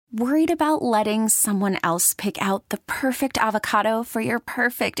Worried about letting someone else pick out the perfect avocado for your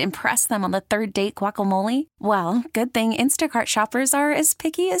perfect impress them on the third date guacamole? Well, good thing Instacart shoppers are as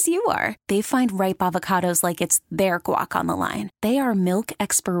picky as you are. They find ripe avocados like it's their guac on the line. They are milk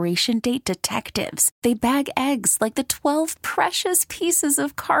expiration date detectives. They bag eggs like the 12 precious pieces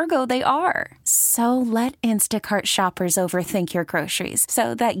of cargo they are. So let Instacart shoppers overthink your groceries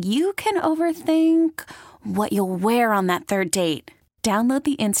so that you can overthink what you'll wear on that third date. Download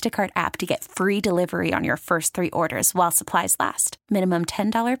the Instacart app to get free delivery on your first 3 orders while supplies last. Minimum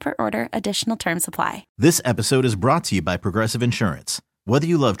 $10 per order. Additional terms apply. This episode is brought to you by Progressive Insurance. Whether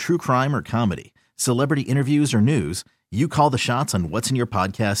you love true crime or comedy, celebrity interviews or news, you call the shots on what's in your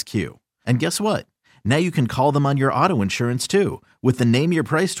podcast queue. And guess what? Now you can call them on your auto insurance too with the Name Your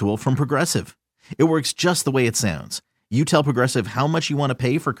Price tool from Progressive. It works just the way it sounds. You tell Progressive how much you want to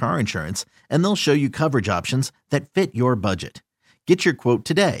pay for car insurance, and they'll show you coverage options that fit your budget. Get your quote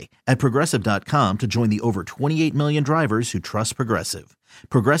today at Progressive.com to join the over 28 million drivers who trust Progressive.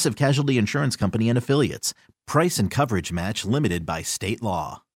 Progressive Casualty Insurance Company and Affiliates. Price and coverage match limited by state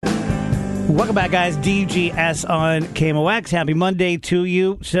law. Welcome back, guys. DGS on KMOX. Happy Monday to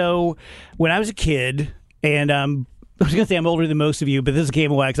you. So, when I was a kid, and I was going to say I'm older than most of you, but this is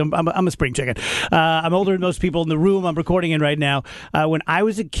KMOX. I'm a spring chicken. I'm older than most people in the room I'm recording in right now. When I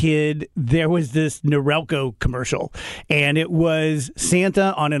was a kid, there was this Norelco commercial, and it was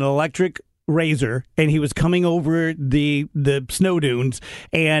Santa on an electric razor, and he was coming over the snow dunes,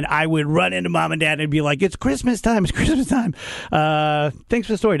 and I would run into mom and dad and be like, it's Christmas time. Thanks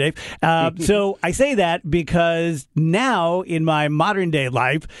for the story, Dave. So I say that because now in my modern day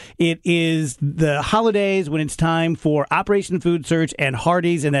life, it is the holidays when it's time for Operation Food Search and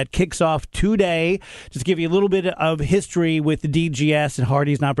Hardee's, and that kicks off today. Just to give you a little bit of history with the DGS and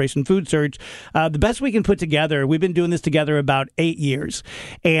Hardee's and Operation Food Search. The best we can put together, we've been doing this together about 8 years,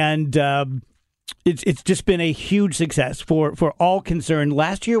 and it's just been a huge success for all concerned.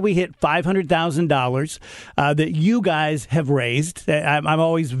 Last year, we hit $500,000 that you guys have raised. I'm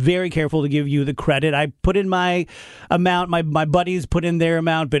always very careful to give you the credit. I put in my amount. My buddies put in their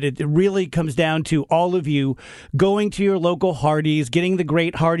amount, but it really comes down to all of you going to your local Hardee's, getting the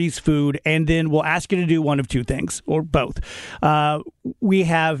great Hardee's food, and then we'll ask you to do one of two things, or both. We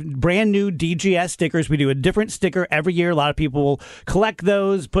have brand new DGS stickers. We do a different sticker every year. A lot of people will collect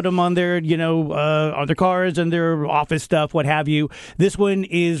those, put them on their, on their cars and their office stuff, what have you. This one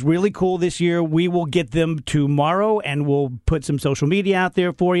is really cool this year. We will get them tomorrow, and we'll put some social media out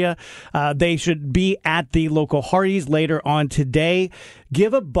there for you. They should be at the local Hardee's later on today.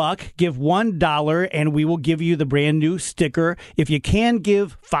 Give $1, give $1, and we will give you the brand new sticker. If you can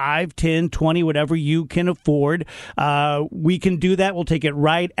give 5, 10, 20, whatever you can afford, we can do that. We'll take it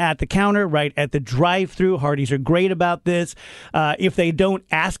right at the counter, right at the drive-thru. Hardee's are great about this. If they don't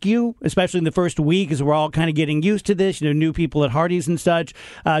ask you, especially in the first week, as we're all kind of getting used to this, new people at Hardee's and such,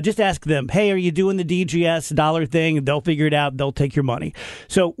 just ask them, hey, are you doing the DGS dollar thing? They'll figure it out. They'll take your money.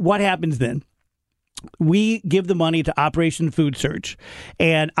 So what happens then? We give the money to Operation Food Search,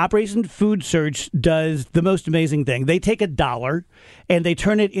 and Operation Food Search does the most amazing thing. They take $1 and they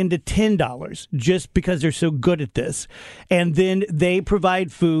turn it into $10 just because they're so good at this. And then they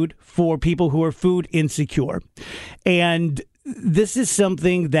provide food for people who are food insecure. And this is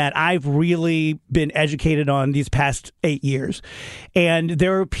something that I've really been educated on these past 8 years. And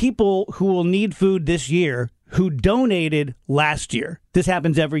there are people who will need food this year who donated last year. This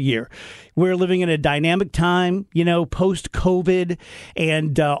happens every year. We're living in a dynamic time, post-COVID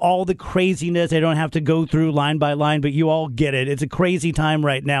and all the craziness. I don't have to go through line by line, but you all get it. It's a crazy time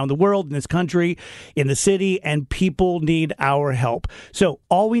right now in the world, in this country, in the city, and people need our help. So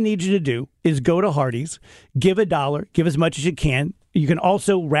all we need you to do is go to Hardee's, give $1, give as much as you can. You can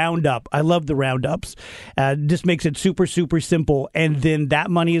also round up. I love the roundups. Just makes it super, super simple. And then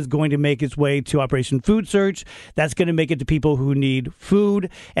that money is going to make its way to Operation Food Search. That's going to make it to people who need food.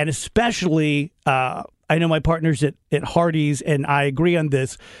 And especially, I know my partners at Hardee's, and I agree on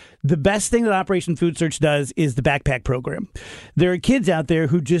this. The best thing that Operation Food Search does is the backpack program. There are kids out there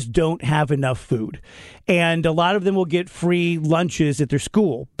who just don't have enough food. And a lot of them will get free lunches at their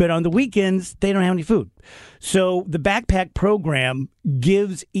school. But on the weekends, they don't have any food. So the backpack program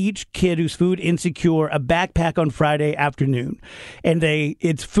gives each kid who's food insecure a backpack on Friday afternoon. And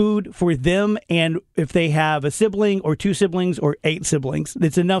it's food for them, and if they have a sibling or 2 siblings or 8 siblings,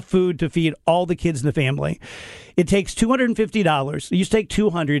 it's enough food to feed all the kids in the family. It takes $250. It used to take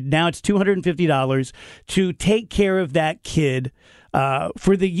 $200. Now it's $250 to take care of that kid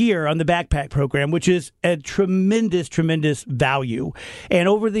for the year on the backpack program, which is a tremendous, tremendous value. And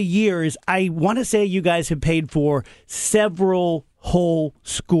over the years, I want to say you guys have paid for several whole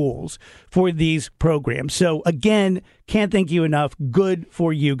schools for these programs. So again, can't thank you enough. Good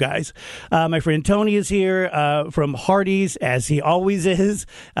for you guys. My friend Tony is here from Hardee's, as he always is.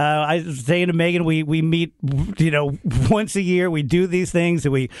 I was saying to Megan, we meet, once a year. We do these things,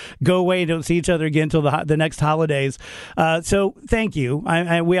 and we go away and don't see each other again until the next holidays. So thank you.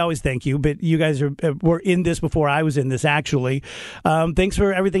 We always thank you, but you guys were in this before I was in this, actually. Thanks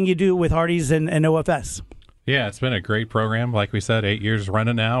for everything you do with Hardee's and OFS. Yeah, it's been a great program. Like we said, 8 years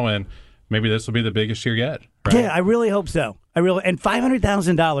running now, and maybe this will be the biggest year yet. Right? Yeah, I really hope so. And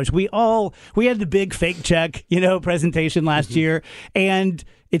 $500,000. We had the big fake check, presentation last year, and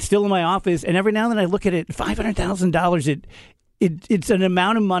it's still in my office. And every now and then I look at it, $500,000. It's an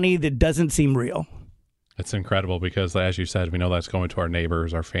amount of money that doesn't seem real. It's incredible because, as you said, we know that's going to our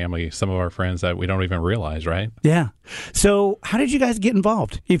neighbors, our family, some of our friends that we don't even realize, right? Yeah. So how did you guys get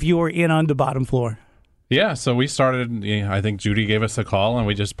involved if you were in on the bottom floor? Yeah, so we started, I think Judy gave us a call, and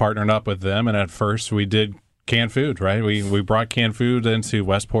we just partnered up with them. And at first, we did canned food, right? We brought canned food into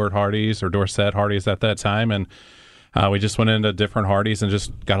Westport Hardee's or Dorset Hardee's at that time, and we just went into different Hardee's and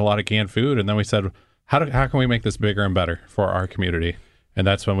just got a lot of canned food. And then we said, how can we make this bigger and better for our community? And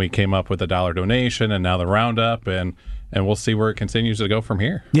that's when we came up with the $1 donation and now the roundup, and we'll see where it continues to go from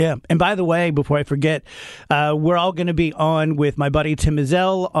here. Yeah. And by the way, before I forget, we're all going to be on with my buddy Tim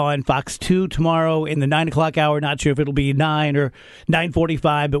Mizell on Fox 2 tomorrow in the 9 o'clock hour. Not sure if it'll be 9 or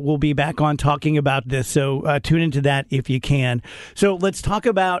 9:45, but we'll be back on talking about this. So tune into that if you can. So let's talk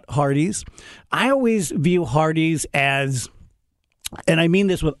about Hardee's. I always view Hardee's as, and I mean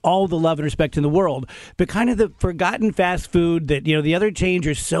this with all the love and respect in the world, but kind of the forgotten fast food that, the other chains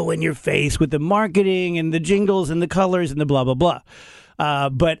are so in your face with the marketing and the jingles and the colors and the blah, blah, blah.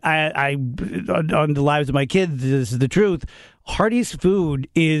 But I on the lives of my kids, this is the truth. Hardee's food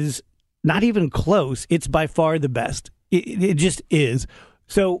is not even close. It's by far the best. It just is.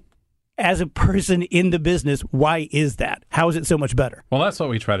 So as a person in the business, why is that? How is it so much better? Well, that's what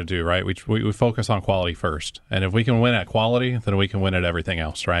we try to do, right? We focus on quality first. And if we can win at quality, then we can win at everything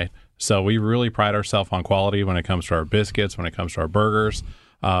else, right? So we really pride ourselves on quality when it comes to our biscuits, when it comes to our burgers,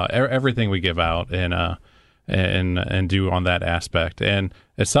 everything we give out and do on that aspect. And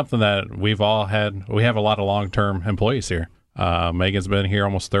it's something that we have a lot of long-term employees here. Megan's been here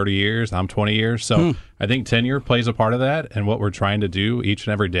almost 30 years. I'm 20 years. So I think tenure plays a part of that and what we're trying to do each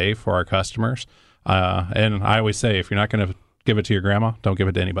and every day for our customers. And I always say, if you're not going to give it to your grandma, don't give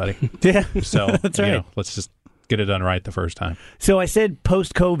it to anybody. Yeah, so that's right. Let's just get it done right the first time. So I said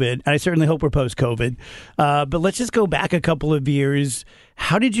post-COVID, and I certainly hope we're post-COVID. But let's just go back a couple of years.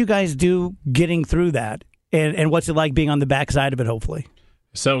 How did you guys do getting through that? And what's it like being on the backside of it, hopefully?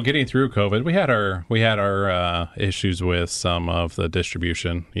 So getting through COVID, we had our issues with some of the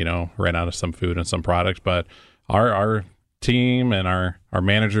distribution, ran out of some food and some products, but our team and our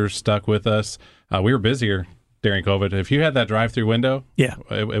managers stuck with us. We were busier during COVID. If you had that drive-through window, yeah,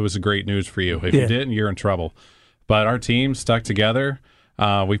 it was great news for you. If you didn't, you're in trouble. But our team stuck together.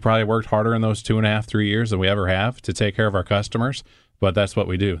 We probably worked harder in those 2.5, 3 years than we ever have to take care of our customers. But that's what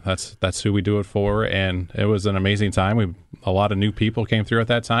we do. That's who we do it for, and it was an amazing time. A lot of new people came through at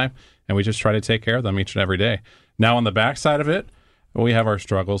that time, and we just try to take care of them each and every day. Now, on the backside of it, we have our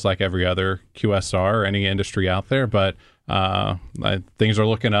struggles like every other QSR or any industry out there, but things are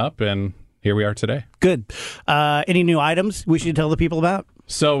looking up, and here we are today. Good. Any new items we should tell the people about?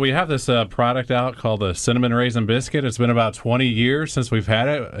 So we have this product out called the Cinnamon Raisin Biscuit. It's been about 20 years since we've had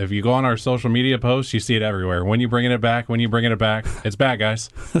it. If you go on our social media posts, you see it everywhere. When you bringing it back, it's back, guys.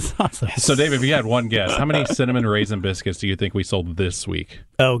 That's awesome. So, Dave, if you had one guess, how many Cinnamon Raisin Biscuits do you think we sold this week?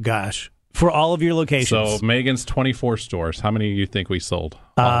 Oh, gosh. For all of your locations. So Megan's 24 stores. How many do you think we sold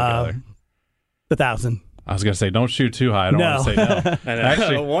altogether? 1,000. I was going to say, don't shoot too high. I don't want to say no.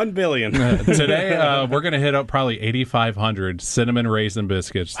 Actually, 1 billion. Today, we're going to hit up probably 8,500 cinnamon raisin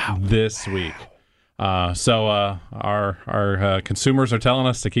biscuits this week. So our consumers are telling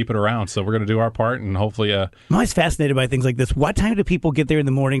us to keep it around. So we're going to do our part and hopefully. I'm always fascinated by things like this. What time do people get there in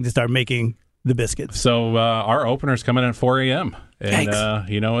the morning to start making the biscuits? So our openers come in at 4 a.m. And,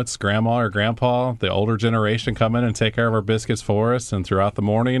 it's grandma or grandpa, the older generation, come in and take care of our biscuits for us and throughout the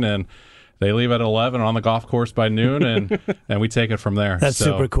morning. And they leave at 11 on the golf course by noon, and we take it from there. That's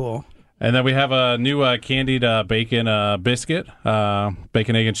super cool. And then we have a new candied bacon biscuit,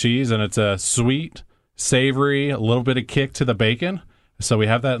 bacon, egg, and cheese, and it's a sweet, savory, a little bit of kick to the bacon. So we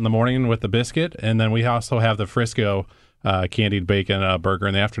have that in the morning with the biscuit, and then we also have the Frisco candied bacon burger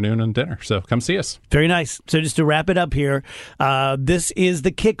in the afternoon and dinner. So come see us. Very nice. So just to wrap it up here, this is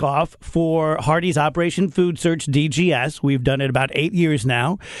the kickoff for Hardee's Operation Food Search DGS. We've done it about 8 years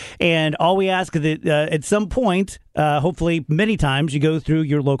now. And all we ask is that at some point, hopefully many times. You go through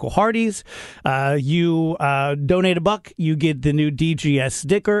your local Hardee's, you donate $1, you get the new DGS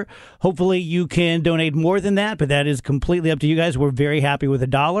sticker. Hopefully you can donate more than that, but that is completely up to you guys. We're very happy with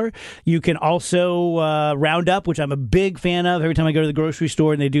 $1. You can also round up, which I'm a big fan of. Every time I go to the grocery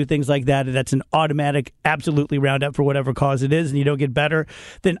store and they do things like that, that's an automatic, absolutely round up for whatever cause it is, and you don't get better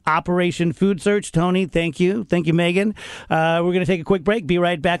than Operation Food Search. Tony, thank you. Thank you, Megan. We're going to take a quick break. Be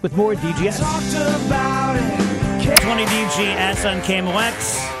right back with more DGS. 20 DGS on KMOX.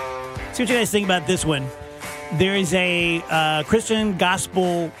 See what you guys think about this one. There is a Christian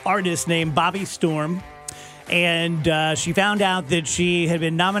gospel artist named Bobby Storm, and she found out that she had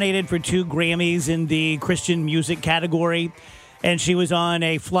been nominated for 2 Grammys in the Christian music category, and she was on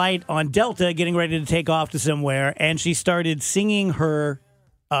a flight on Delta getting ready to take off to somewhere, and she started singing her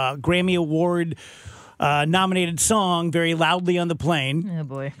Grammy Award nominated song very loudly on the plane. Oh,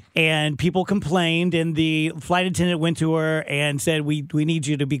 boy. And people complained, and the flight attendant went to her and said, we need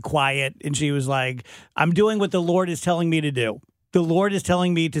you to be quiet. And she was like, I'm doing what the Lord is telling me to do. The Lord is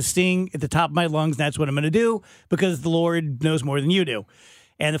telling me to sing at the top of my lungs, and that's what I'm going to do, because the Lord knows more than you do.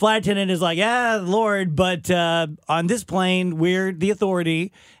 And the flight attendant is like, yeah, Lord, but on this plane, we're the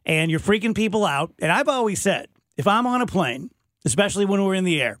authority, and you're freaking people out. And I've always said, if I'm on a plane, especially when we're in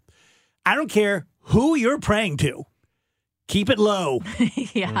the air, I don't care who you're praying to. Keep it low.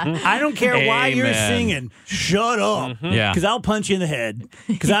 Yeah. I don't care why you're singing. Shut up. Yeah. Because I'll punch you in the head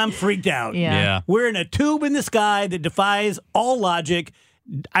because I'm freaked out. Yeah. We're in a tube in the sky that defies all logic.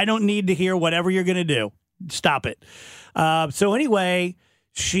 I don't need to hear whatever you're going to do. Stop it. So anyway,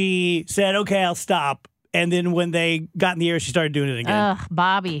 she said, okay, I'll stop. And then when they got in the air, she started doing it again. Ugh,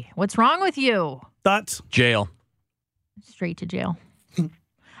 Bobby, what's wrong with you? Thoughts? Jail. Straight to jail.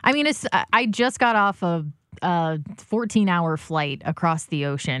 I mean, I just got off a 14-hour flight across the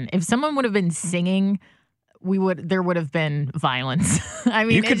ocean. If someone would have been singing, there would have been violence. I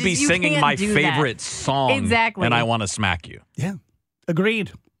mean, You could be singing my favorite song. Exactly. And I want to smack you. Yeah.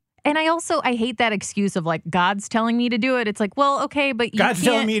 Agreed. And I hate that excuse of like, God's telling me to do it. It's like, well, okay, but God's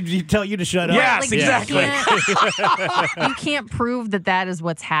telling me to tell you to shut up. Yes, like, exactly. You can't prove that is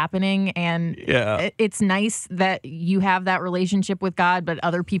what's happening. And it's nice that you have that relationship with God, but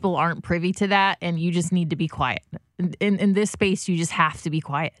other people aren't privy to that. And you just need to be quiet. In this space, you just have to be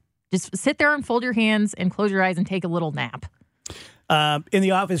quiet. Just sit there and fold your hands and close your eyes and take a little nap. In the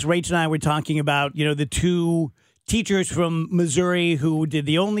office, Rach and I were talking about, the 2 teachers from Missouri who did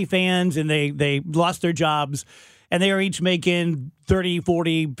the OnlyFans, and they lost their jobs, and they are each making 30,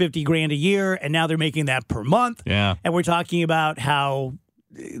 40, 50 grand a year, and now they're making that per month. Yeah. And we're talking about how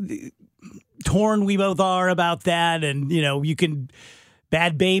torn we both are about that. And, you can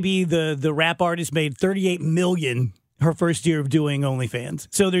Bad Baby, the rap artist, made $38 million her first year of doing OnlyFans.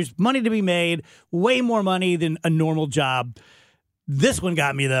 So there's money to be made, way more money than a normal job. This one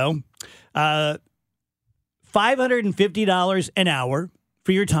got me, though. $550 an hour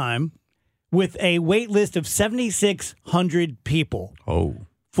for your time with a wait list of 7,600 people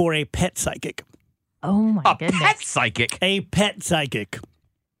for a pet psychic. Oh, my goodness. A pet psychic? A pet psychic.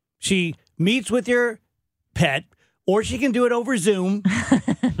 She meets with your pet, or she can do it over Zoom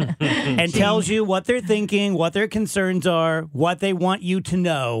and tells you what they're thinking, what their concerns are, what they want you to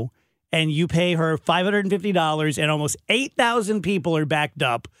know, and you pay her $550, and almost 8,000 people are backed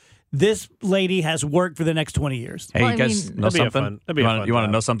up. This lady has worked for the next 20 years. Hey, you guys know something? You want to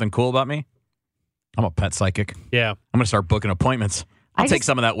know something cool about me? I'm a pet psychic. Yeah. I'm going to start booking appointments. I'll take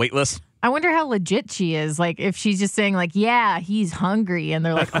some of that wait list. I wonder how legit she is. Like, if she's just saying, like, yeah, he's hungry. And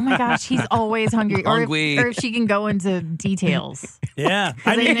they're like, oh, my gosh, he's always hungry. Or if she can go into details. Yeah.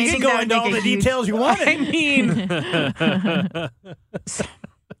 I mean, you can go into all the details you want. I mean,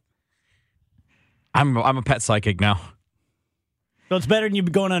 I'm a pet psychic now. So it's better than you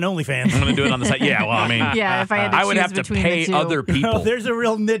going on OnlyFans. I'm going to do it on the site. Yeah, well, I mean, yeah, if I had to I would choose have to between pay the two. other people. There's a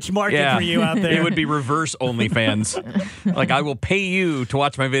real niche market for you out there. It would be reverse OnlyFans. Like, I will pay you to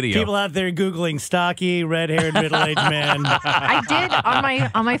watch my video. People out there Googling stocky, red-haired, middle-aged man. I did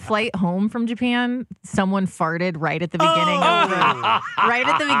on my flight home from Japan. Someone farted right at the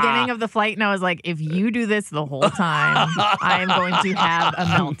beginning of the flight, and I was like, "If you do this the whole time, I am going to have a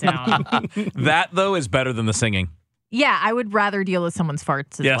meltdown." That though is better than the singing. Yeah, I would rather deal with someone's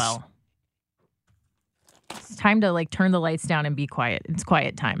farts as well. It's time to turn the lights down and be quiet. It's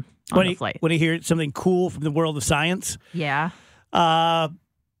quiet time on the flight. Want to hear something cool from the world of science? Yeah. A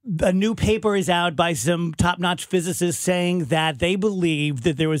new paper is out by some top-notch physicists saying that they believe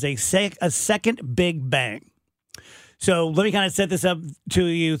that there was a second Big Bang. So let me kind of set this up to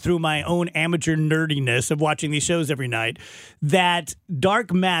you through my own amateur nerdiness of watching these shows every night, that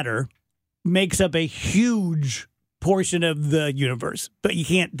dark matter makes up a huge portion of the universe, but you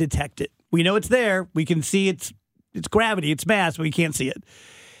can't detect it. We know it's there. We can see its gravity, its mass, but we can't see it.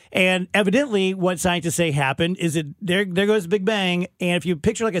 And evidently, what scientists say happened is that there goes the Big Bang, and if you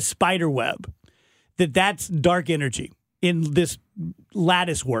picture like a spider web, that's dark energy in this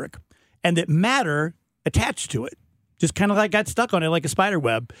lattice work, and that matter attached to it just kind of like got stuck on it like a spider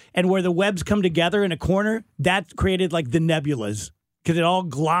web. And where the webs come together in a corner, that created like the nebulas because it all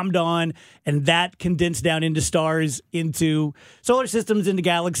glommed on, and that condensed down into stars, into solar systems, into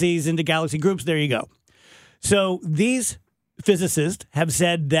galaxies, into galaxy groups. There you go. So these physicists have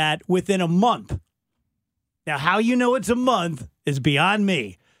said that within a month, now how you know it's a month is beyond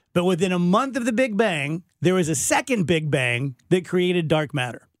me, but within a month of the Big Bang, there was a second Big Bang that created dark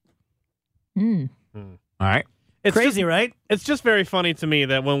matter. All right. It's crazy, right? It's just very funny to me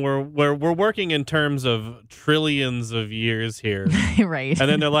that when we're working in terms of trillions of years here, right? And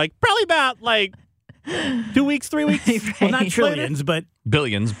then they're like, probably about like 2 weeks, 3 weeks. Right. Well, not trillions, but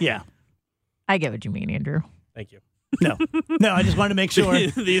billions. Yeah, I get what you mean, Andrew. Thank you. No, I just wanted to make sure.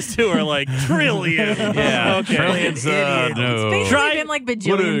 These two are like trillions. Yeah, okay. Trillions. It's basically been like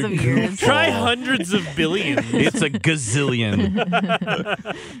bajillions of years. Try hundreds of billions. It's a gazillion.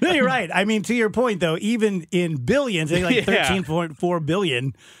 No, you're right. I mean, to your point, though, even in billions, I think like 13.4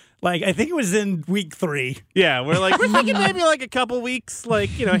 billion. Like, I think it was in week 3. Yeah, we're thinking maybe like a couple weeks, like,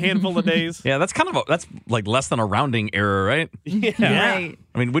 a handful of days. Yeah, that's that's like less than a rounding error, right? Yeah. Right.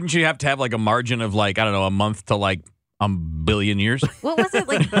 I mean, wouldn't you have to have like a margin of like, I don't know, a month to like a billion years? What was it?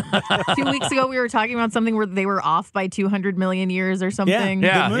 Like 2 weeks ago, we were talking about something where they were off by 200 million years or something.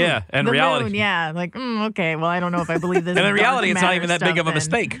 Yeah. And the reality. moon, yeah. Like, okay, well, I don't know if I believe this. And in reality, it's not matter even that big of a stuff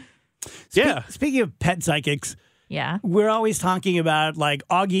mistake. Yeah. Speaking of pet psychics, Yeah. we're always talking about, like,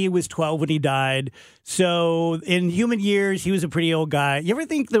 Augie was 12 when he died. So in human years, he was a pretty old guy. You ever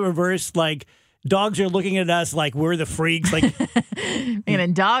think the reverse, like, dogs are looking at us like we're the freaks? Like, And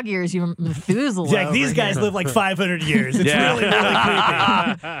in dog years, you Methuselah. like these guys live like 500 years. It's really creepy.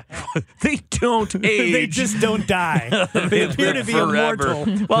 They don't age. They just don't die. They appear to be immortal.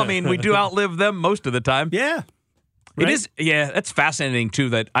 Well, I mean, we do outlive them most of the time. Yeah. It is. Yeah, that's fascinating,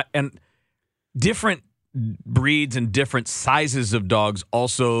 too, and different breeds and different sizes of dogs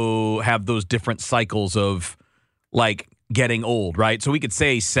also have those different cycles of, like, getting old, right? So we could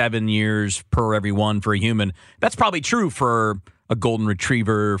say 7 years per every one for a human. That's probably true for a golden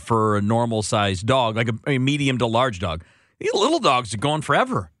retriever, for a normal-sized dog, like a medium to large dog. These little dogs are going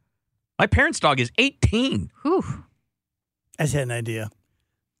forever. My parents' dog is 18. Whew. I just had an idea.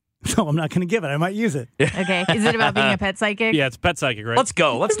 So I'm not going to give it. I might use it. Okay. Is it about being a pet psychic? Yeah, it's pet psychic, right? Let's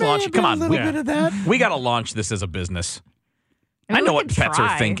go. Let's launch it. Come on. A little bit of that. We got to launch this as a business. I mean, I know we what could pets are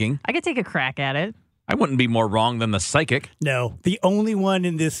try. thinking. I could take a crack at it. I wouldn't be more wrong than the psychic. No, the only one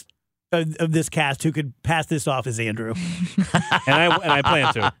in this of this cast who could pass this off is Andrew. and I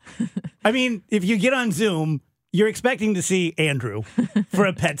plan to. I mean, if you get on Zoom, you're expecting to see Andrew for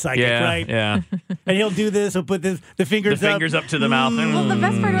a pet psychic, right? Yeah. And he'll do this. He'll put the fingers The fingers up to the mouth. Well, the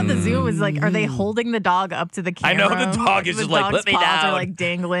best part about the Zoom is, like, are they holding the dog up to the I camera? know, the dog is The just like, dog's "Let me paws down." are, like,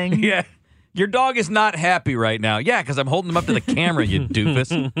 dangling. Yeah. Your dog is not happy right now. Yeah, because I'm holding him up to the camera, you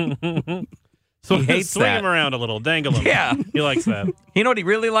doofus. So He hates swing that. him around a little, dangle him. Yeah. He likes that. You know what he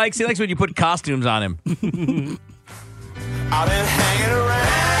really likes? He likes when you put costumes on him. I've been hanging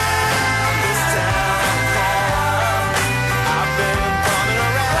around this town for I've been bumming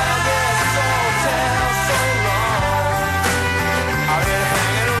around this old town so long. I've been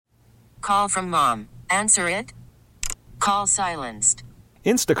hanging. Call from mom. Answer it. Call silenced.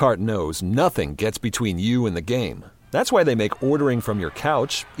 Instacart knows nothing gets between you and the game. That's why they make ordering from your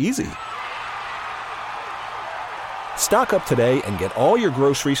couch easy. Stock up today and get all your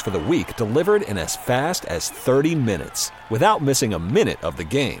groceries for the week delivered in as fast as 30 minutes without missing a minute of the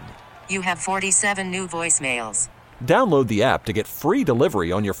game. You have 47 new voicemails. Download the app to get free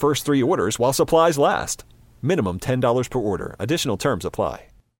delivery on your first 3 orders while supplies last. Minimum $10 per order. Additional terms apply.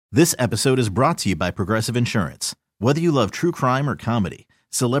 This episode is brought to you by Progressive Insurance. Whether you love true crime or comedy,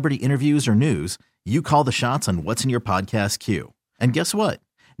 celebrity interviews or news, you call the shots on what's in your podcast queue. And guess what?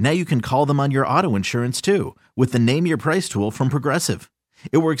 Now you can call them on your auto insurance too with the Name Your Price tool from Progressive.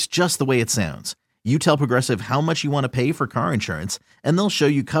 It works just the way it sounds. You tell Progressive how much you want to pay for car insurance, and they'll show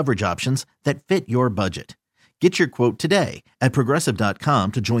you coverage options that fit your budget. Get your quote today at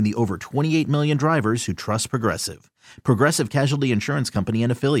Progressive.com to join the over 28 million drivers who trust Progressive. Progressive Casualty Insurance Company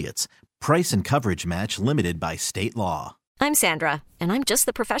and Affiliates. Price and coverage match limited by state law. I'm Sandra, and I'm just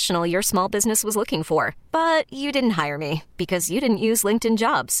the professional your small business was looking for. But you didn't hire me because you didn't use LinkedIn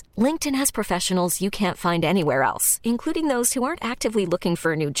Jobs. LinkedIn has professionals you can't find anywhere else, including those who aren't actively looking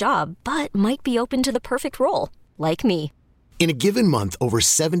for a new job, but might be open to the perfect role, like me. In a given month, over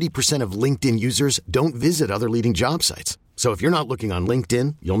 70% of LinkedIn users don't visit other leading job sites. So if you're not looking on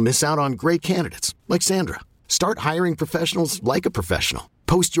LinkedIn, you'll miss out on great candidates like Sandra. Start hiring professionals like a professional.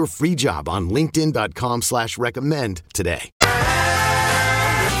 Post your free job on linkedin.com/recommend today.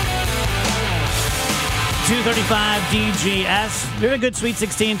 235 DGS. We have a good Sweet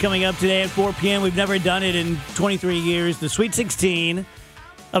 16 coming up today at 4 p.m. We've never done it in 23 years. The Sweet 16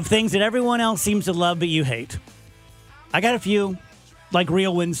 of things that everyone else seems to love but you hate. I got a few, like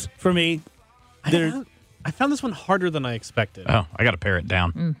real ones for me. I found this one harder than I expected. Oh, I got to pare it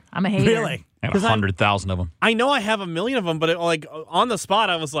down. I'm a hater. Really? I got 100,000 of them. I know I have a million of them, but on the spot,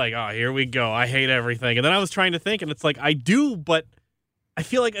 I was like, oh, here we go. I hate everything. And then I was trying to think, and it's like, I do, but I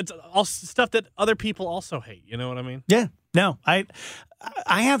feel like it's all stuff that other people also hate. You know what I mean? Yeah. No, I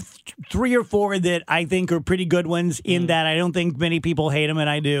have 3 or 4 that I think are pretty good ones in that I don't think many people hate them, and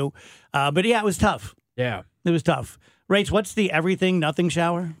I do. But yeah, it was tough. Yeah. It was tough. Rach, what's the everything nothing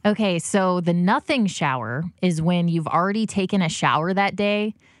shower? Okay, so the nothing shower is when you've already taken a shower that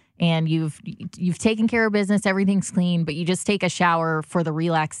day and you've taken care of business, everything's clean, but you just take a shower for the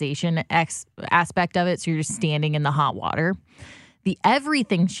relaxation aspect of it, so you're just standing in the hot water. The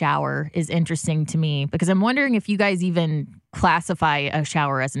everything shower is interesting to me because I'm wondering if you guys even classify a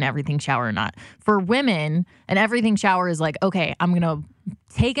shower as an everything shower or not. For women, an everything shower is like, okay, I'm going to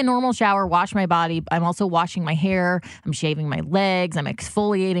take a normal shower, wash my body. I'm also washing my hair. I'm shaving my legs. I'm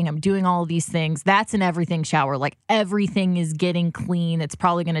exfoliating. I'm doing all of these things. That's an everything shower. Like everything is getting clean. It's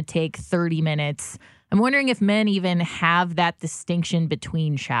probably going to take 30 minutes. I'm wondering if men even have that distinction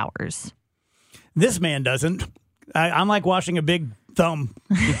between showers. This man doesn't. I'm like washing a big thumb.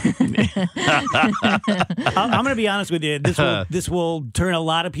 I'm going to be honest with you. This will turn a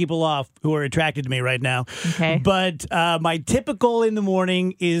lot of people off who are attracted to me right now. Okay. But my typical in the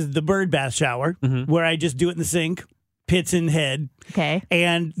morning is the bird bath shower, where I just do it in the sink, pits and head. Okay.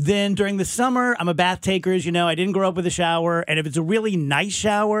 And then during the summer, I'm a bath taker, as you know. I didn't grow up with a shower. And if it's a really nice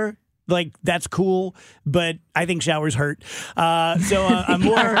shower, like, that's cool, but I think showers hurt. So I'm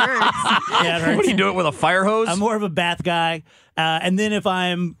more... Yeah, it hurts. What do you do it with a fire hose? I'm more of a bath guy. And then if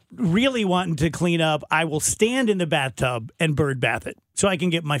I'm really wanting to clean up, I will stand in the bathtub and bird bath it so I can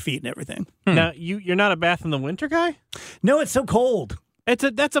get my feet and everything. Now, you're not a bath in the winter guy? No, it's so cold.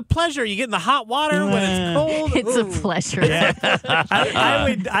 That's a pleasure. You get in the hot water when it's cold. It's a pleasure. Yeah.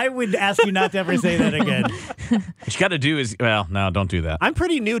 I would ask you not to ever say that again. What you got to do is, well, no, don't do that. I'm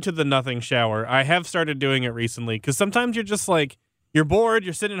pretty new to the nothing shower. I have started doing it recently because sometimes you're just like, you're bored,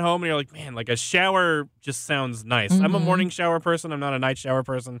 you're sitting at home, and you're like, man, like a shower just sounds nice. I'm a morning shower person. I'm not a night shower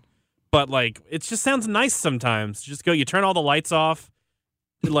person. But, like, it just sounds nice sometimes. You turn all the lights off.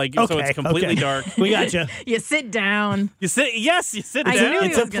 Like, so it's completely dark. We got you. You sit down. You sit down.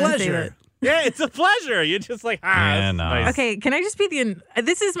 It's a pleasure. Yeah, it's a pleasure. You're just like, nice. Okay, can I just be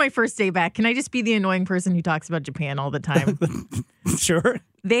this is my first day back. Can I just be the annoying person who talks about Japan all the time? Sure.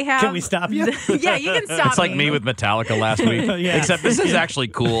 They have. Can we stop you? Yeah, you can stop It's like me with Metallica last week. Yeah. Except this is actually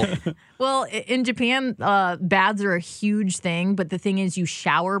cool. Well, in Japan, baths are a huge thing, but the thing is you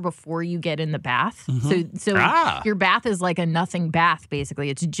shower before you get in the bath. So your bath is like a nothing bath, basically.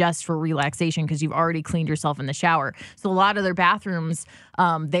 It's just for relaxation because you've already cleaned yourself in the shower. So a lot of their bathrooms,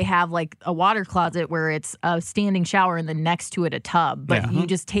 they have like a water closet where it's a standing shower and then next to it a tub. But you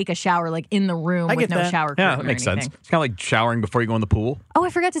just take a shower like in the room with no shower curtain. Yeah, that makes sense. It's kind of like showering before you go in the pool. Oh, I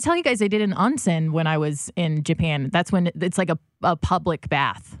forgot to tell you guys, I did an onsen when I was in Japan. That's when it's like a public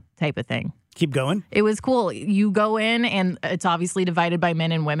bath type of thing. Keep going. It was cool. You go in, and it's obviously divided by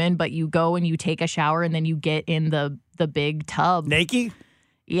men and women, but you go and you take a shower, and then you get in the big tub. Naked?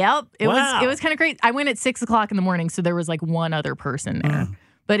 Yep. It Wow. was kind of great. I went at 6:00 in the morning, so there was like one other person there.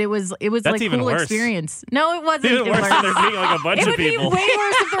 But it was That's like even cool worse. experience. No, it wasn't. Even worse than there being like a bunch It of would be people. way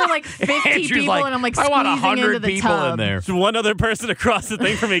worse if there were like 50 Andrew's people like, and I'm like I want squeezing 100 into the people tub. in there. Just one other person across the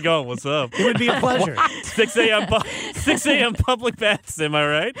thing from me going, what's up? It would be a pleasure. 6 a.m. Public baths, am I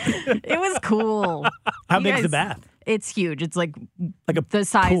right? It was cool. How You big's the guys- bath? It's huge. It's like a the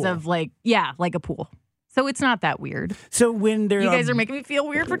size pool. of like a pool. So it's not that weird. So when they're You guys are making me feel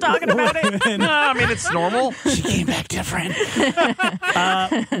weird for talking about it. No, I mean, it's normal. She came back different.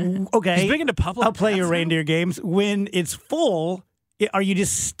 Okay. He's big into public I'll play your baths now? reindeer games. When it's full, are you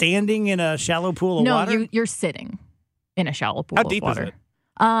just standing in a shallow pool of water? No, you're sitting in a shallow pool How of deep water. is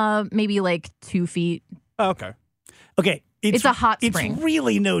it? Maybe like 2 feet. Oh, okay. Okay. It's a hot spring. It's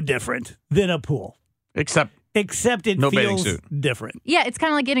really no different than a pool, Except except it No bathing feels suit. different. Yeah, it's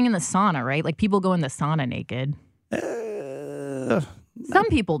kind of like getting in the sauna, right? Like people go in the sauna naked. Some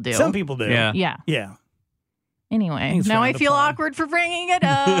people do. Some people do. Yeah. Yeah. Yeah. Anyway, Thanks for now I the feel plug. awkward for bringing it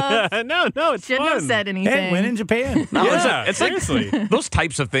up. no, it's Shouldn't fun. have said anything. And when in Japan. No, Yeah, it's like seriously. those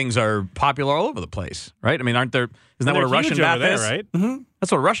types of things are popular all over the place, right? I mean, aren't there? Isn't that what a They're Russian huge over bath there, is? right? Mm-hmm.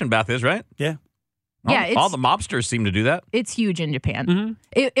 That's what a Russian bath is, right? Yeah. Yeah, all the mobsters seem to do that. It's huge in Japan. Mm-hmm.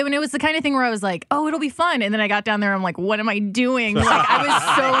 It was the kind of thing where I was like, oh, it'll be fun. And then I got down there, I'm like, what am I doing? Like, I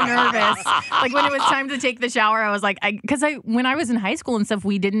was so nervous. Like, when it was time to take the shower, I was like, when I was in high school and stuff,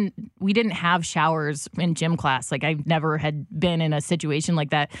 we didn't have showers in gym class. Like, I never had been in a situation like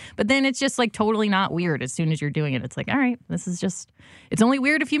that. But then it's just like totally not weird as soon as you're doing it. It's like, all right, it's only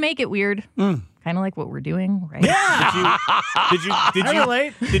weird if you make it weird. Kind of like what we're doing, right? Yeah.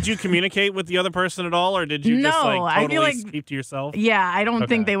 Did you communicate with the other person at all, or did you just No, I totally feel like- keep to yourself? Yeah, I don't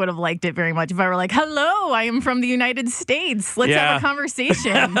think Okay. they would have liked it very much if I were like, hello, I am from the United States. Let's Yeah. have a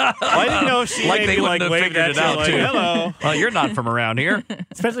conversation. Well, I didn't know if she Like maybe they wouldn't have waved figured at it you out, like, too. hello. Well, you're not from around here.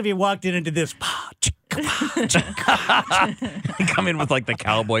 Especially if you walked into this. Come in with like the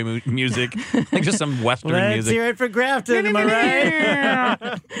cowboy music, like just some Western Let's music. hear it for Grafton, am I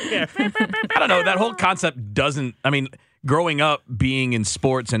right? I don't know. That whole concept doesn't. I mean, growing up, being in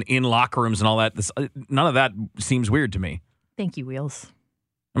sports and in locker rooms and all that, none of that seems weird to me. Thank you, Wheels.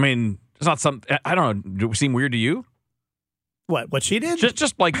 I mean, it's not some. I don't know. Do it seem weird to you? What she did?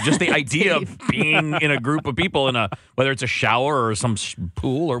 Just the idea of being in a group of people in whether it's a shower or some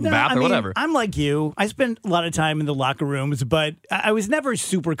pool or bath I or mean, whatever. I'm like you. I spent a lot of time in the locker rooms, but I was never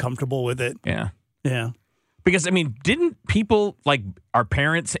super comfortable with it. Yeah. Yeah. Because, I mean, didn't people like our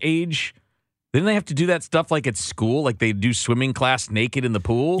parents' age, didn't they have to do that stuff like at school? Like they do swimming class naked in the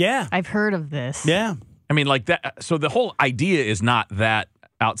pool? Yeah. I've heard of this. Yeah. I mean, like that. So the whole idea is not that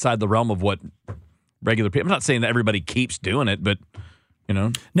outside the realm of what regular people. I'm not saying that everybody keeps doing it, but, you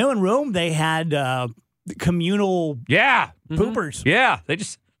know. No, in Rome, they had communal poopers. Yeah. They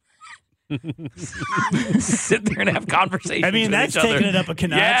just sit there and have conversations. I mean, with that's each other. taking it up a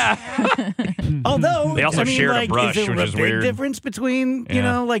notch. Yeah. Although, They also I mean, shared a like, brush, is there which a is big weird. difference between, you Yeah.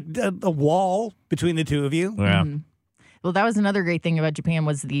 know, like a wall between the two of you? Yeah. Well, that was another great thing about Japan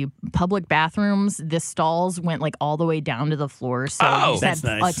was the public bathrooms. The stalls went like all the way down to the floor, so Oh, you just that's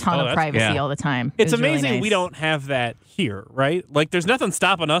had nice. a ton Oh, of that's privacy good. all the time. It's It was really amazing nice. we don't have that here, right? Like, there's nothing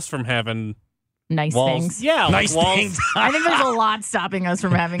stopping us from having nice walls. things. Yeah, Nice like walls. things. I think there's a lot stopping us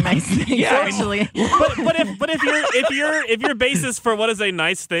from having nice things. Yeah, I mean- actually. But if your basis for what is a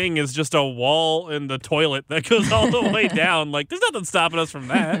nice thing is just a wall in the toilet that goes all the way down, like there's nothing stopping us from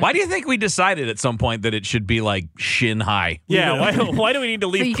that. Why do you think we decided at some point that it should be like shin high? Yeah, why do we need to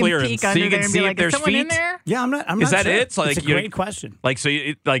So leave you can clearance? peek So under you can there and see be if like, there's is someone in feet? there? Yeah, I'm not Is that sure. it? So, it's like, a you're- great question. Like, so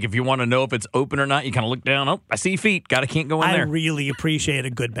like if you want to know if it's open or not, you kind of look down. Oh, I see feet. Can't go in I there. really appreciate a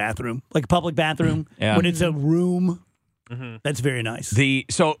good bathroom, like a public bathroom. Yeah. When it's a room, Mm-hmm. that's very nice.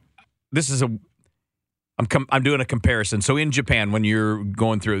 So this is I'm doing a comparison. So in Japan, when you're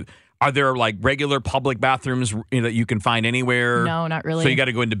going through, are there like regular public bathrooms that you can find anywhere? No, not really. So you got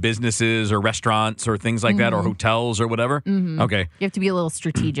to go into businesses or restaurants or things like that, or hotels or whatever. Okay, You have to be a little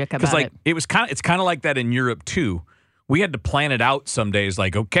strategic because about like it. it's kind of like that in Europe too. We had to plan it out some days.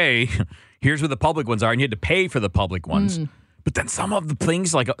 Like, okay, here's where the public ones are, and you had to pay for the public ones. But then some of the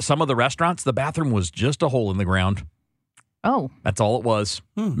things, like some of the restaurants, the bathroom was just a hole in the ground. Oh, That's all it was.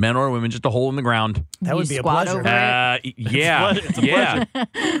 Men or women, just a hole in the ground. That you would be a squat pleasure. over it. Yeah, It's a yeah.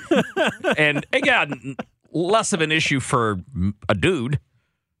 And again, less of an issue for a dude.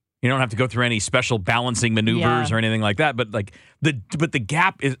 You don't have to go through any special balancing maneuvers Yeah. or anything like that. But like the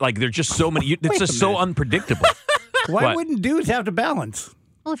gap is like there's just so many. It's Wait just a so minute. unpredictable. Why What? wouldn't dudes have to balance?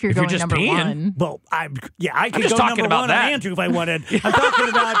 Well, if you're If you're going just number peeing. one. Well, I could just go talking number about one that. on Andrew if I wanted.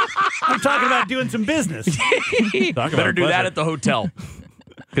 I'm talking about doing some business. Better do that at the hotel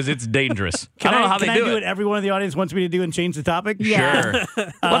because it's dangerous. I don't know how can they I do what everyone in the audience wants me to do and change the topic? Yeah. Sure.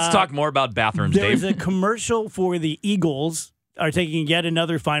 Let's talk more about bathrooms, There Dave. was a commercial for the Eagles are taking yet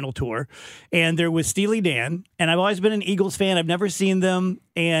another final tour, and there was Steely Dan, and I've always been an Eagles fan. I've never seen them,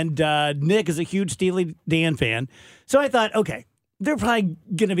 and Nick is a huge Steely Dan fan. So I thought, okay, they're probably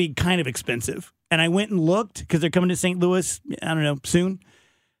going to be kind of expensive. And I went and looked because they're coming to St. Louis, I don't know, soon.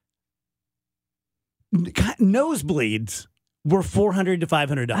 Nosebleeds were $400 to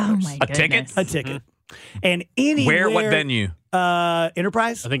 $500. Oh my A ticket? goodness. A ticket. And anywhere. Where? What venue?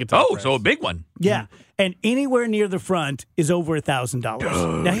 Enterprise? I think it's Oh, so a big one. Yeah. And anywhere near the front is over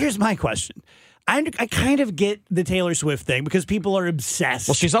 $1,000. Now, here's my question. I kind of get the Taylor Swift thing because people are obsessed.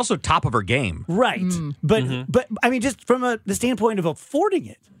 Well, she's also top of her game. right. But I mean, just from the standpoint of affording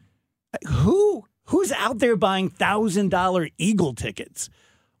it, who's out there buying $1,000 Eagle tickets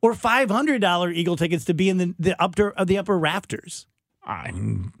or $500 Eagle tickets to be in the upper rafters?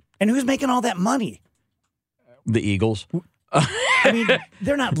 I'm- And who's making all that money? The Eagles. I mean,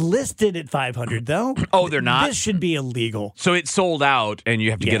 they're not listed at 500 though. Oh, they're not? This should be illegal. So it's sold out, and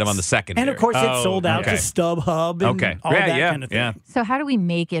you have to get them on the second. And of course, it's sold out okay. to StubHub and all that kind of thing. Yeah. So how do we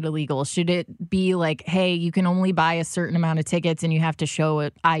make it illegal? Should it be like, hey, you can only buy a certain amount of tickets and you have to show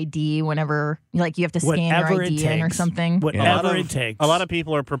an ID whenever, like you have to scan Whatever your it ID in or takes. something? Whatever it takes. A lot of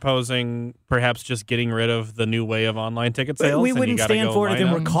people are proposing perhaps just getting rid of the new way of online ticket sales. We and wouldn't you gotta stand go for it if line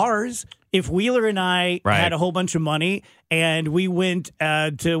there were up. cars. If Wheeler and I had a whole bunch of money and we went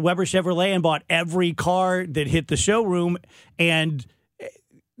to Weber Chevrolet and bought every car that hit the showroom, and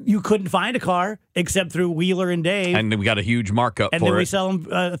you couldn't find a car except through Wheeler and Dave. And we got a huge markup and for then we it. sell them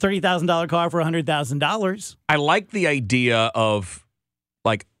a $30,000 car for $100,000. I like the idea of,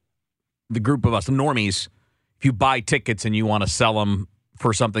 like, the group of us, the normies, if you buy tickets and you want to sell them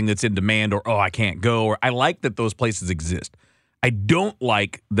for something that's in demand, or, I can't go, or I like that those places exist. I don't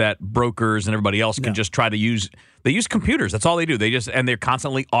like that brokers and everybody else can just try to use computers. That's all they do. And they're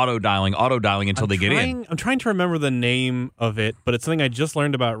constantly auto dialing until they get in. I'm trying to remember the name of it, but it's something I just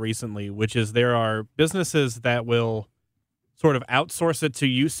learned about recently, which is there are businesses that will sort of outsource it to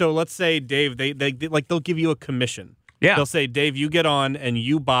you. So let's say, Dave, they'll give you a commission. Yeah. They'll say, Dave, you get on and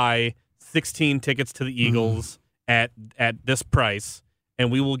you buy 16 tickets to the Eagles at this price. And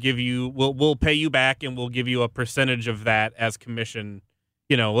we will give you, we'll pay you back, and we'll give you a percentage of that as commission.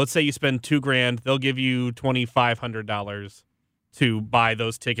 You know, let's say you spend $2,000, they'll give you $2,500 to buy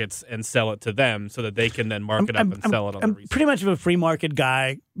those tickets and sell it to them, so that they can then mark it up and sell it on the resale. I'm pretty much of a free market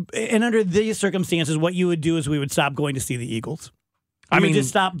guy, and under these circumstances, what you would do is we would stop going to see the Eagles. We would just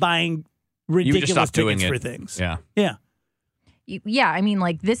stop buying ridiculous tickets for things. Yeah. Yeah. Yeah, I mean,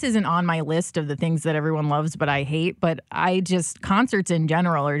 like, this isn't on my list of the things that everyone loves but I hate, but concerts in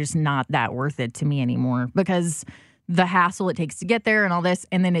general are just not that worth it to me anymore, because the hassle it takes to get there and all this,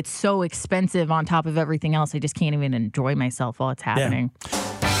 and then it's so expensive on top of everything else, I just can't even enjoy myself while it's happening.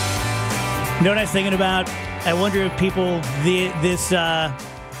 Yeah. You know what I was thinking about? I wonder if people this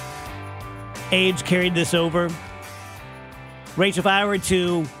age carried this over. Rach, if I were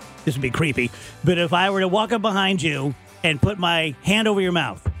to, this would be creepy, but if I were to walk up behind you and put my hand over your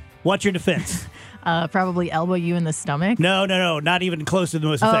mouth, what's your defense? Probably elbow you in the stomach. No, not even close to the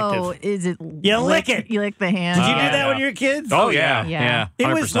most effective. Oh, is it? You lick it. You lick the hand. Did you do that when you were kids? Oh, yeah. It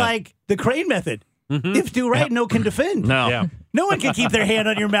was like the Crane method. If do right, no can defend. No. Yeah. No one can keep their hand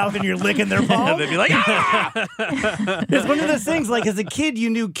on your mouth and you're licking their palm. They'd be like, ah! It's one of those things, like, as a kid,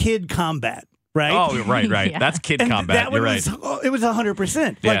 you knew kid combat, right? Oh, right. Yeah. That's kid And combat. that You're one right. it was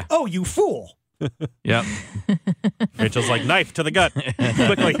 100%. Yeah. Like, oh, you fool. Yep. Rachel's like, knife to the gut.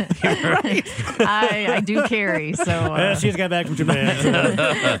 Quickly. Right. I do carry, so. She just got back from Japan.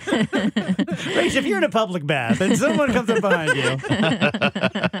 Rach, if you're in a public bath and someone comes up behind you. And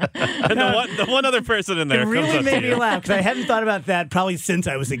the one other person in there It comes really up made to me you. laugh, because I hadn't thought about that probably since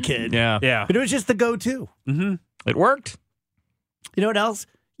I was a kid. Yeah. Yeah. But it was just the go-to. Mm-hmm. It worked. You know what else?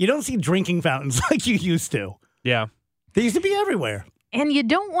 You don't see drinking fountains like you used to. Yeah. They used to be everywhere. And you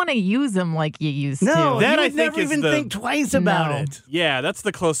don't want to use them like you used No, to. That you I would think never is even the- think twice about No. it. Yeah, that's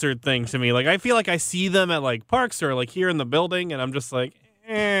the closer thing to me. Like, I feel like I see them at, like, parks or, like, here in the building, and I'm just like,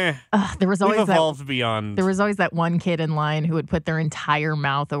 There was we've always that. evolved beyond. There was always that one kid in line who would put their entire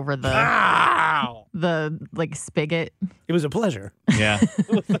mouth over Ow! the like spigot. It was a pleasure. Yeah.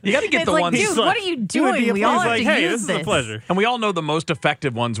 You got to get It's the like, ones. dude, what are you doing? We all He's have like, to hey, use this is a pleasure. And we all know the most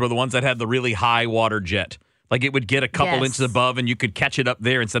effective ones were the ones that had the really high water jet. Like, it would get a couple Yes. inches above, and you could catch it up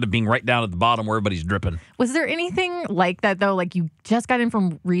there instead of being right down at the bottom where everybody's dripping. Was there anything like that, though? Like, you just got in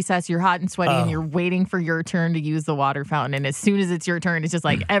from recess, you're hot and sweaty, and you're waiting for your turn to use the water fountain. And as soon as it's your turn, it's just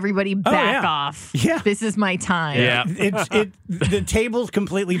like, everybody back off. Yeah. This is my time. Yeah. The tables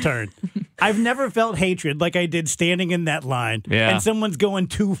completely turned. I've never felt hatred like I did standing in that line. Yeah. And someone's going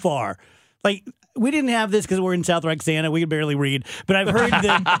too far. Like, we didn't have this because we're in South Roxana. We could barely read. But I've heard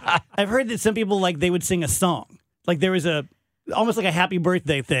that some people, like, they would sing a song. Like, there was almost like a happy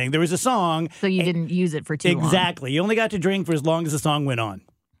birthday thing. There was a song. So you didn't use it for too long. Exactly. You only got to drink for as long as the song went on.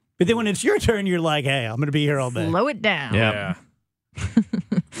 But then when it's your turn, you're like, hey, I'm going to be here all day. Slow it down. Yeah.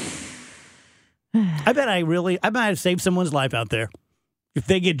 I bet I might have saved someone's life out there. If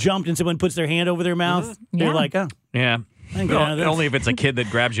they get jumped and someone puts their hand over their mouth, they're Yeah. like, oh. Yeah. I can get out of this. Only if it's a kid that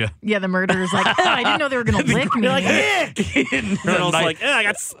grabs you. Yeah, the murderer's like, oh, I didn't know they were going to lick me. You're like, Nick! Colonel's like, I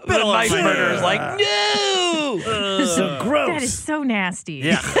got spit all Nice over murderer's me. like, no! So gross. That is so nasty.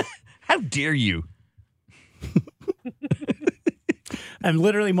 Yeah. How dare you? I'm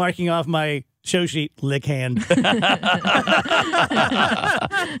literally marking off my show sheet, lick hand.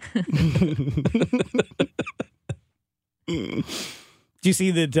 Do you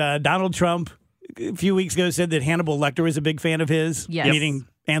see that Donald Trump a few weeks ago said that Hannibal Lecter was a big fan of his, Yes. meaning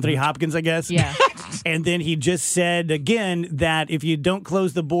Anthony Hopkins, I guess. Yeah. And then he just said again that if you don't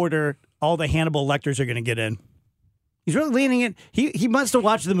close the border, all the Hannibal Lecters are going to get in. He's really leaning it. He must have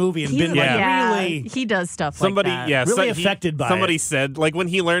watched the movie and been really. He does stuff Somebody, like that. yeah, Really affected by somebody it. said, like, when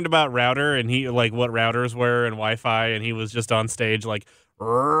he learned about router and he, like, what routers were and Wi-Fi, and he was just on stage like,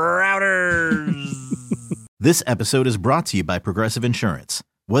 routers. This episode is brought to you by Progressive Insurance.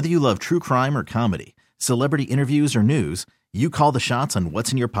 Whether you love true crime or comedy, celebrity interviews or news, you call the shots on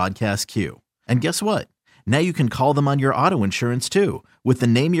what's in your podcast queue. And guess what? Now you can call them on your auto insurance too with the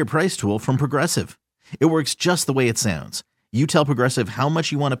Name Your Price tool from Progressive. It works just the way it sounds. You tell Progressive how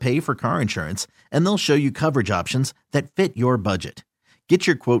much you want to pay for car insurance, and they'll show you coverage options that fit your budget. Get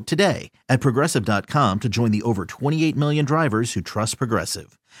your quote today at Progressive.com to join the over 28 million drivers who trust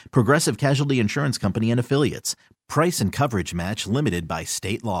Progressive. Progressive Casualty Insurance Company and Affiliates. Price and coverage match limited by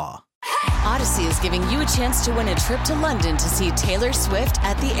state law. Odyssey is giving you a chance to win a trip to London to see Taylor Swift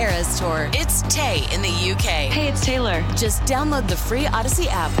at the Eras Tour. It's Tay in the UK. Hey, it's Taylor. Just download the free Odyssey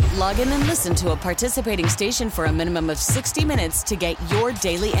app, log in and listen to a participating station for a minimum of 60 minutes to get your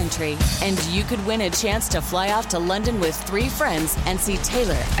daily entry. And you could win a chance to fly off to London with 3 friends and see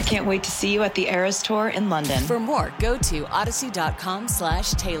Taylor. I can't wait to see you at the Eras Tour in London. For more, go to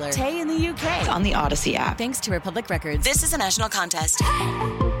odyssey.com/Taylor. Tay in the UK. It's on the Odyssey app. Thanks to Republic Records. This is a national contest.